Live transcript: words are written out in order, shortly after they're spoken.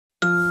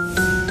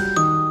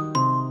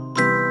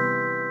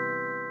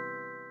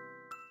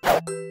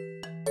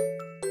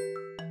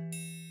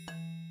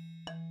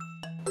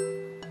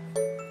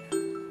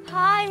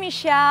Hi,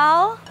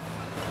 Michelle.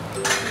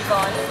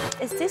 Yvonne,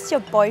 is this your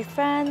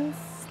boyfriend's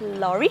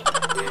lorry?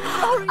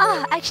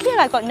 Actually,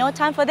 I got no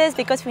time for this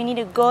because we need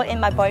to go in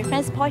my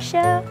boyfriend's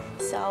Porsche.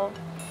 So,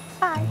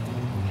 bye.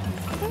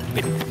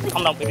 Baby,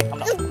 calm down, baby, calm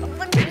down.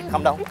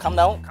 Calm down, calm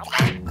down,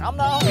 calm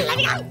down. Let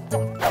me go!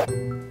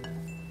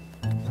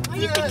 Why are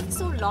you taking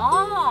so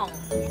long?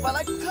 But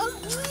I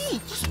can't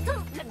reach.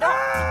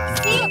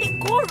 See, they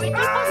go already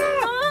faster.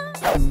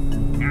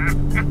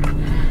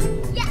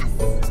 Yes!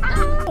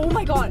 Oh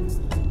my god!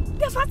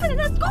 They're faster than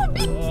us. Go,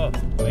 big! Oh,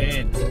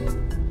 wait.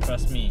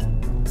 Trust me.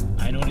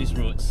 I know these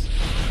roads.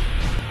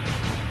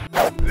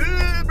 What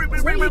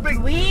are you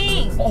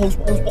doing? Pause.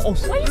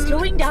 Why are you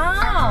slowing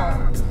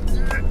down?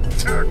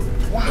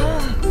 Wow.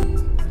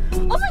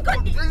 Oh my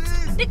god!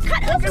 They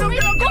cut us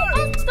already! Go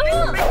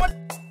faster!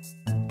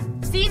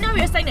 See, now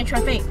we're stuck in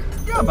traffic.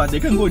 Yeah, but they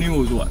can go anywhere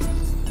also.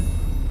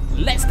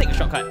 Let's take a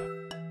shortcut.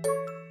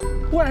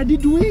 What are they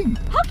doing?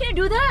 How can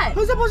you do that?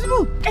 How is that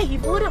possible? Hey,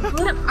 hold up.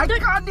 I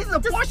can't. This is a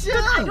Porsche.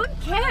 I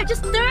don't care.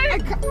 Just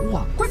turn.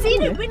 Wow, quite See,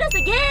 cool. they win us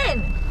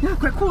again. Yeah,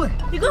 quite cool.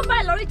 We go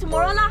buy a lorry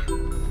tomorrow lah.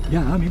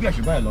 Yeah, maybe I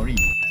should buy a lorry.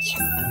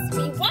 Yes,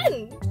 we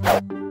won.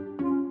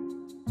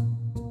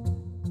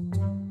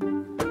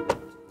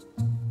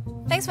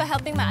 Thanks for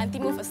helping my auntie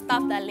move her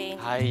stuff, darling.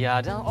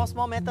 Aiya, that's all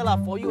small matter lah.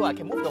 For you, I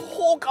can move the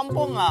whole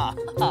kampong lah.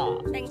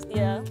 Thanks,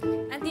 dear.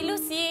 Auntie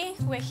Lucy,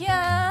 we're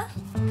here.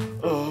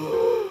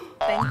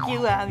 Thank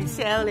you 啊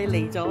 ，Michelle 你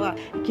嚟咗啊，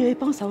叫你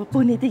幫手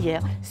搬呢啲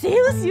嘢，少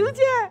少啫。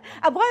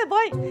阿 boy，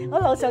我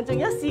樓上仲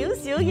有少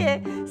少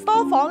嘢，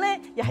梳房咧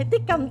又係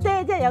啲咁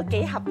爹啫，有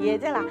幾盒嘢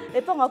啫嗱，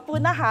你幫我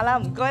搬一下啦，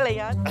唔該你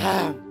啊。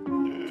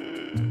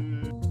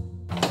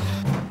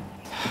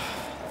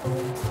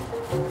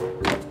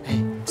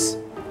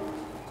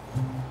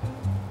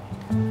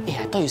Hey,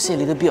 I thought you said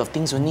a little bit of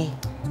things only.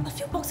 A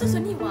few boxes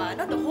only, what?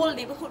 Not the whole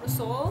neighborhood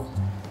also.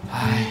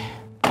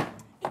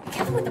 Be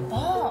careful with the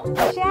ball.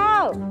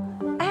 Michelle，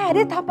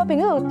啲塔嗰邊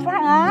嗰度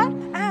track 啊，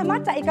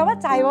乜仔夠乜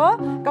仔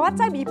喎，夠乜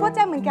仔微波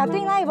仔問教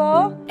丁拉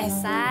喎。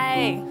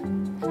Esai.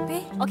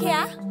 Be, okay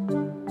ah?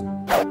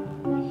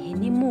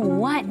 Ini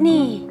muat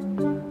ni.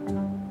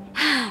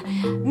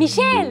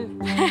 Michelle,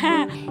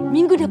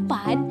 minggu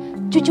depan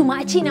cucu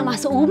makcik nak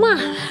masuk rumah.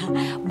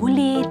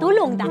 Boleh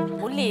tolong tak?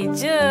 Boleh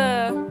je.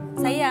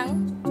 Sayang,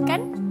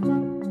 kan?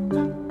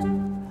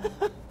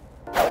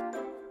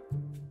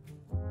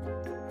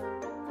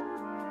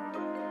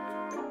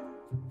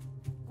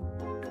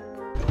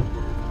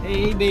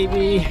 Hey,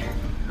 baby.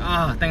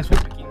 Thanks for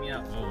picking me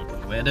up. Oh, the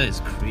weather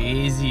is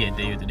crazy, I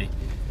tell you today.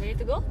 Ready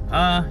to go?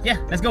 Yeah,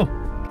 let's go.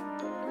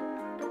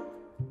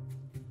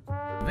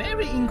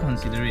 Very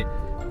inconsiderate.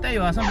 Tell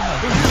you some people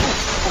don't.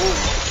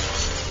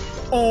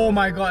 Oh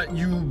my god,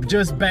 you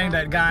just banged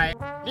that guy.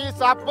 Ni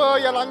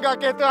siapa yang langgar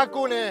kereta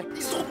aku ni?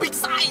 He's so big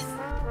size.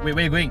 Wait,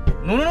 where are you going?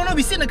 No,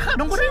 we sit in the car.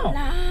 Don't go there.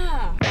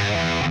 Lah.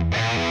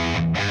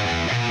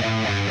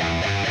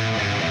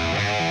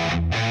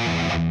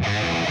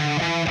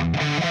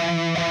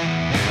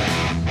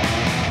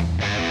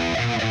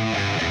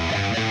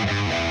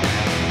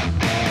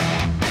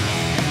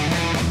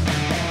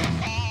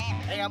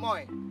 Hey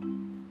Amoy,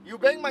 you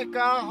bang my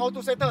car, how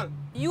to settle?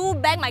 You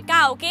bang my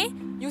car, okay?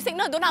 You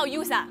signal don't know how to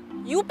use ah.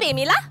 You pay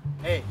me lah.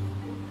 Hey,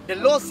 the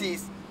law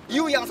says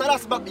you yang salah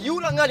sebab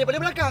you langgar daripada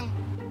belakang.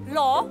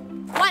 Law?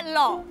 What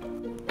law?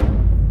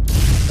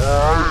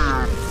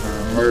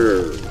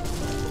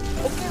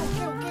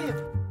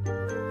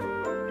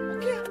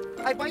 Okay.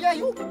 I bayar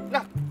you.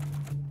 Nah.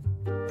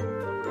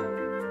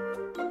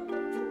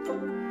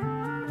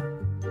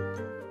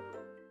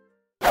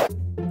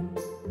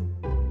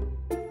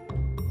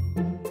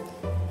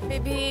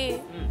 Baby,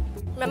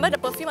 remember the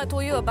perfume I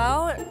told you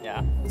about?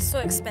 Yeah. It's so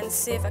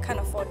expensive, I can't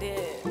afford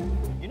it.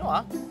 You know,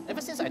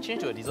 ever since I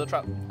changed to a diesel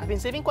truck, I've been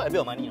saving quite a bit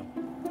of money.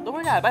 Don't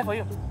worry, I'll buy for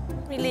you.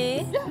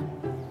 Really? Yeah,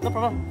 no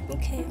problem.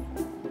 Okay.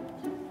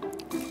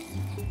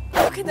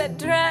 Look at that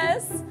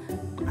dress.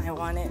 I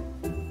want it.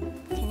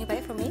 Can you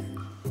buy it for me?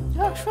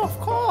 Yeah, sure, of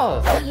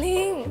course.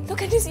 Darling,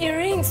 look at these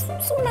earrings.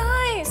 So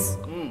nice.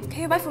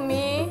 Can you buy for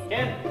me?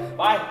 Can,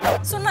 buy.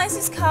 So nice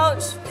this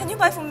couch. Can you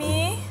buy for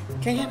me?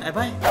 Can, I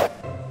buy.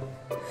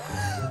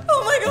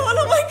 Oh my god,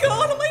 oh my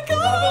god, oh my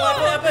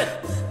god! What happened?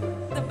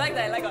 The bag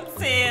that I like got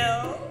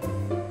sale.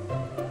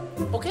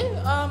 Okay,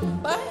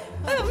 buy.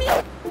 Buy for me.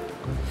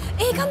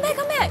 Hey, come back.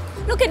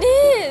 Look at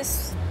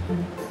this.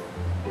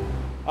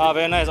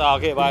 Very nice.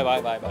 Okay, bye.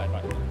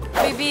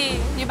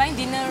 Baby, you're buying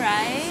dinner,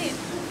 right?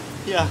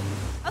 Yeah.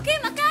 Okay,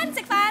 makan,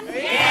 sek fan.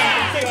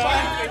 Yeah, take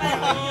one.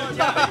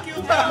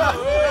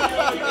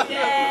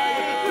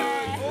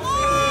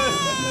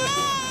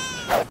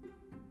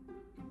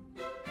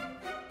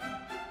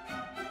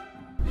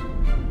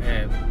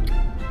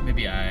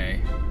 Maybe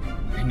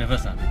I'm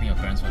nervous meeting your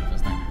parents for the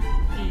first time.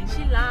 Hey,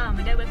 chill lah.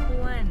 My dad very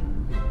cool one.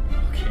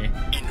 Okay.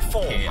 In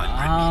 400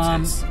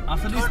 meters,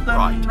 after this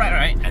turn turn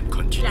right? and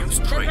continue Turn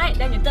straight. right,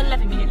 then you turn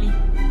left immediately.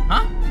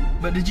 Huh?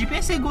 But the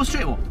GPS say go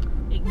straight.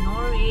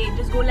 Ignore it.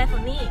 Just go left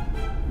only.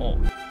 Oh.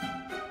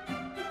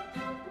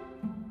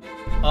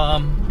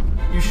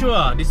 You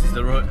sure this is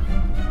the road?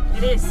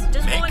 It is.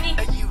 Just go Make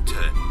a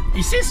U-turn.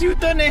 It says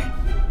U-turn eh?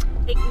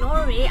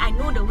 Ignore it. I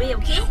know the way,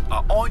 okay?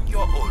 Are on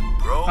your own,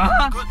 bro.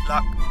 Uh-huh. Good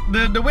luck.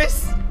 The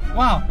west?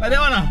 Wow, like that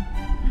one ah?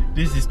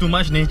 This is too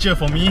much nature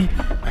for me.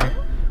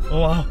 Oh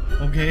wow,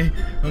 okay.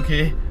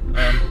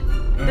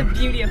 The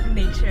beauty of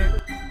nature.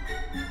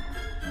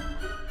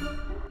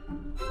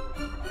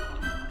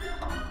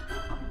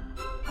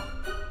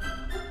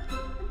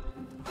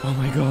 Oh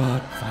my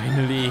god,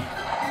 finally.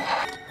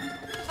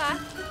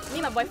 Me,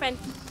 my boyfriend,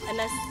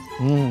 Ernest.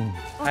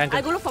 And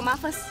I go look for Ma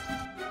first.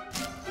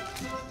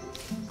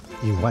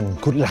 You one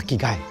good lucky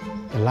guy.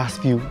 The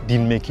last few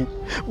didn't make it,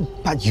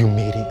 but you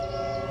made it.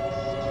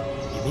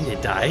 you mean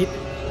they died?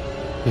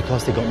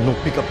 Because they got no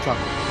pickup truck.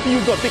 You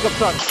got pickup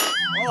truck.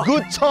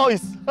 Good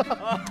choice.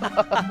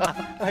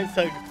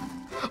 Nice.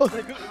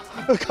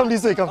 Come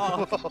this way,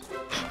 come.